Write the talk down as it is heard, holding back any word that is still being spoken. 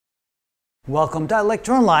Welcome to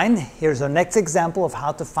ilectureonline. Here's our next example of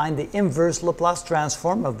how to find the inverse Laplace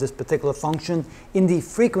transform of this particular function in the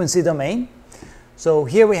frequency domain. So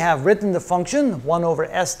here we have written the function 1 over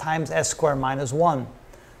s times s squared minus 1.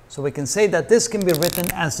 So we can say that this can be written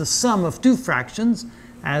as the sum of two fractions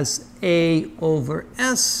as a over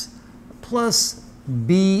s plus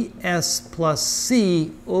bs plus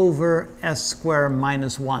c over s squared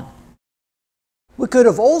minus 1. We could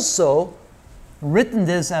have also written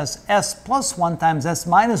this as s plus 1 times s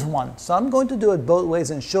minus 1. So I'm going to do it both ways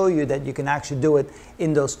and show you that you can actually do it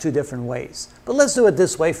in those two different ways. But let's do it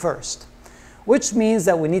this way first, which means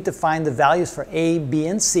that we need to find the values for a, b,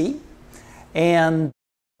 and c. And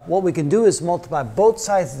what we can do is multiply both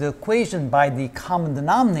sides of the equation by the common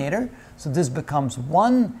denominator. So this becomes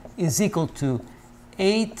 1 is equal to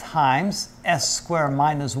a times s squared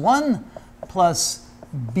minus 1 plus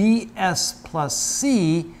bs plus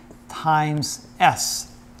c times s.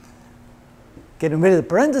 Getting rid of the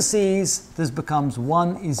parentheses, this becomes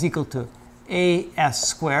 1 is equal to as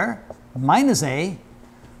squared minus a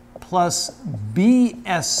plus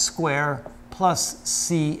bs squared plus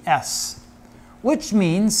cs. Which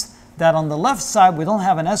means that on the left side we don't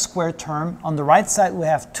have an s squared term, on the right side we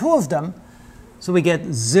have two of them. So we get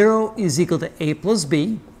 0 is equal to a plus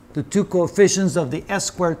b, the two coefficients of the s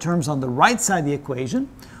squared terms on the right side of the equation.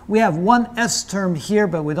 We have one s term here,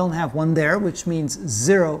 but we don't have one there, which means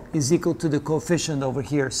 0 is equal to the coefficient over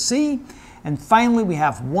here, c. And finally, we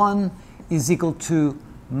have 1 is equal to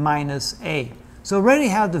minus a. So we already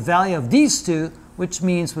have the value of these two, which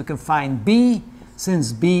means we can find b,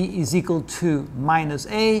 since b is equal to minus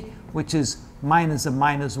a, which is minus a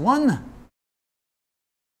minus 1.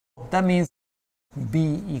 That means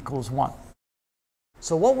b equals 1.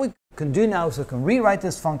 So what we can do now is we can rewrite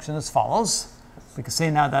this function as follows. We can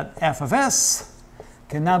say now that f of s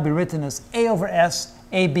can now be written as a over s,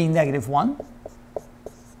 a being negative 1,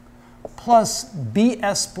 plus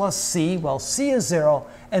bs plus c, well c is 0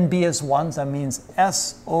 and b is 1, so that means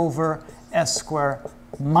s over s squared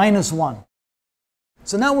minus 1.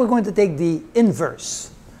 So now we're going to take the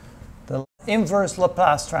inverse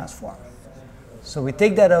Laplace transform. So we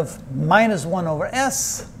take that of minus 1 over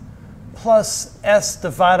s plus s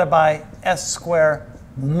divided by s squared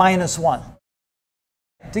minus 1.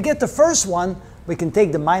 To get the first one, we can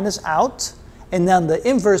take the minus out, and then the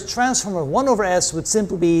inverse transform of 1 over s would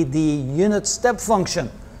simply be the unit step function.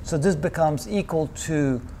 So this becomes equal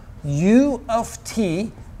to u of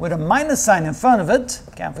t with a minus sign in front of it,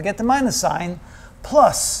 can't forget the minus sign,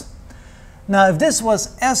 plus. Now if this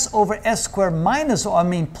was s over s squared minus,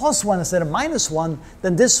 plus 1 instead of minus 1,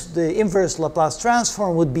 then the inverse Laplace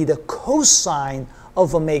transform would be the cosine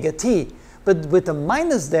of omega t. But with the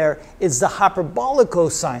minus there, it's the hyperbolic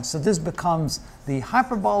cosine. So this becomes the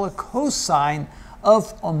hyperbolic cosine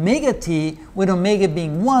of omega t, with omega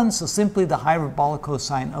being 1, so simply the hyperbolic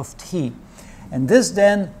cosine of t. And this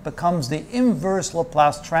then becomes the inverse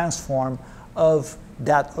Laplace transform of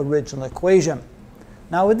that original equation.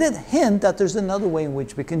 Now we did hint that there's another way in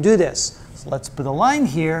which we can do this. So let's put a line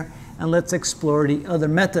here and let's explore the other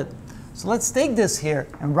method. So let's take this here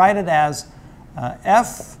and write it as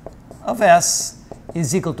f of s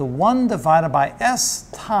is equal to 1 divided by s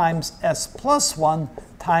times s plus 1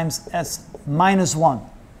 times s minus 1.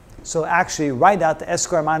 So actually write out the s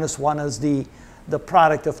squared minus 1 as the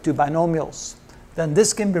product of two binomials. Then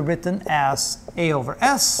this can be written as a over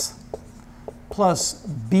s plus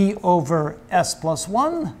b over s plus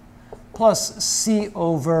 1 plus c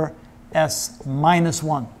over s minus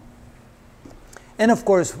 1. And of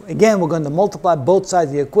course, again, we're going to multiply both sides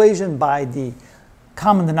of the equation by the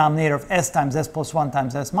common denominator of s times s plus 1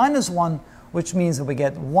 times s minus 1, which means that we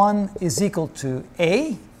get 1 is equal to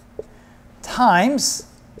a times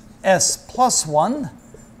s plus 1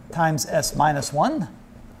 times s minus 1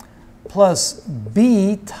 plus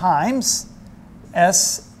b times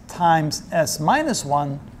s minus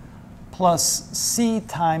 1 plus c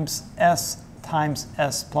times s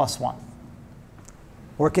plus 1.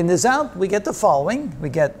 Working this out, we get the following. We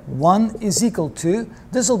get 1 is equal to,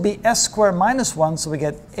 this will be s squared minus 1, so we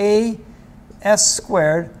get a s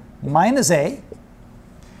squared minus a.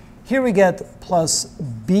 Here we get plus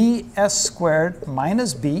bs squared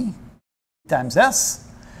minus b times s.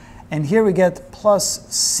 And here we get plus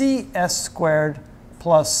cs squared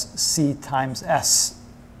plus c times s.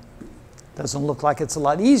 Doesn't look like it's a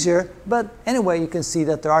lot easier, but anyway, you can see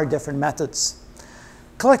that there are different methods.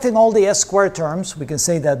 Collecting all the s squared terms, we can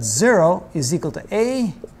say that 0 is equal to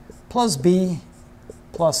a plus b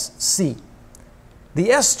plus c.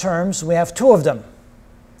 The s terms, we have two of them.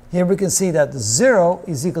 Here we can see that 0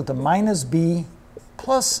 is equal to minus b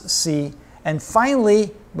plus c, And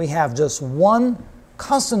finally, we have just one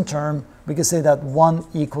constant term. We can say that 1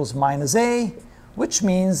 equals minus a, which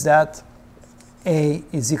means that a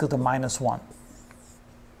is equal to minus 1.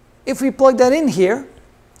 If we plug that in here,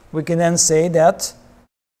 we can then say that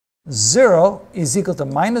 0 is equal to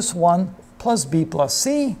minus 1 plus b plus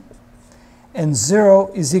c, and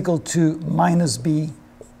 0 is equal to minus b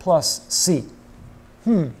plus c.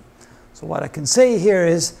 So what I can say here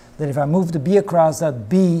is that if I move the b across, that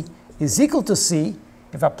b is equal to c.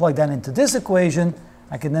 If I plug that into this equation,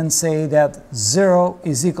 I can then say that 0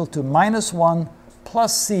 is equal to minus 1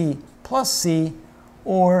 plus c,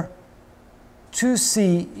 or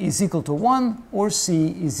 2c is equal to 1, or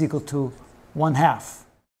c is equal to 1/2.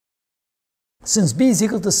 Since b is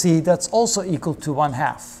equal to c, that's also equal to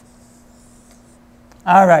 1/2.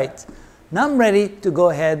 All right, now I'm ready to go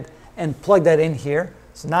ahead and plug that in here.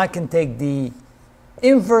 So now I can take the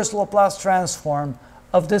inverse Laplace transform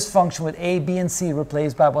of this function with a, b, and c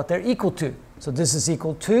replaced by what they're equal to. So this is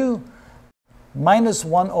equal to minus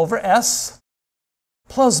 1 over s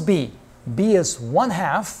plus b. b is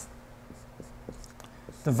 1/2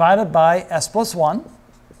 divided by s plus 1.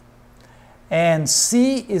 And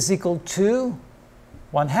c is equal to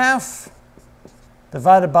 1/2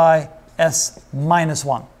 divided by s minus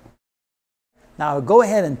 1. Now I'll go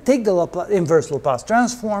ahead and take the inverse Laplace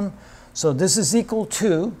transform. So this is equal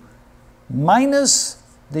to minus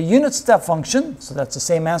the unit step function, so that's the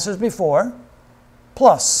same answer as before,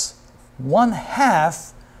 plus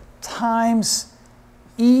 1/2 times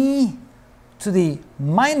e to the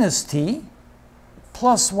minus t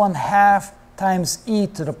plus 1/2 times e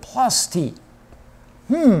to the plus t.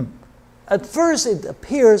 At first it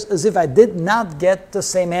appears as if I did not get the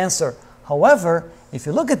same answer. However, if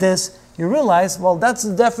you look at this, you realize, well, that's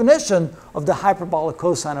the definition of the hyperbolic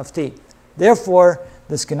cosine of t. Therefore,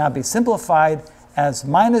 this cannot be simplified as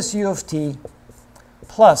minus u of t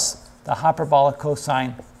plus the hyperbolic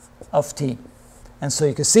cosine of t. And so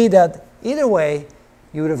you can see that either way,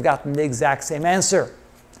 you would have gotten the exact same answer.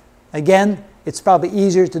 Again, it's probably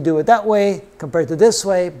easier to do it that way compared to this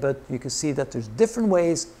way, but you can see that there's different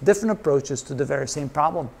ways, different approaches to the very same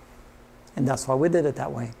problem. And that's why we did it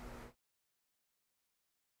that way.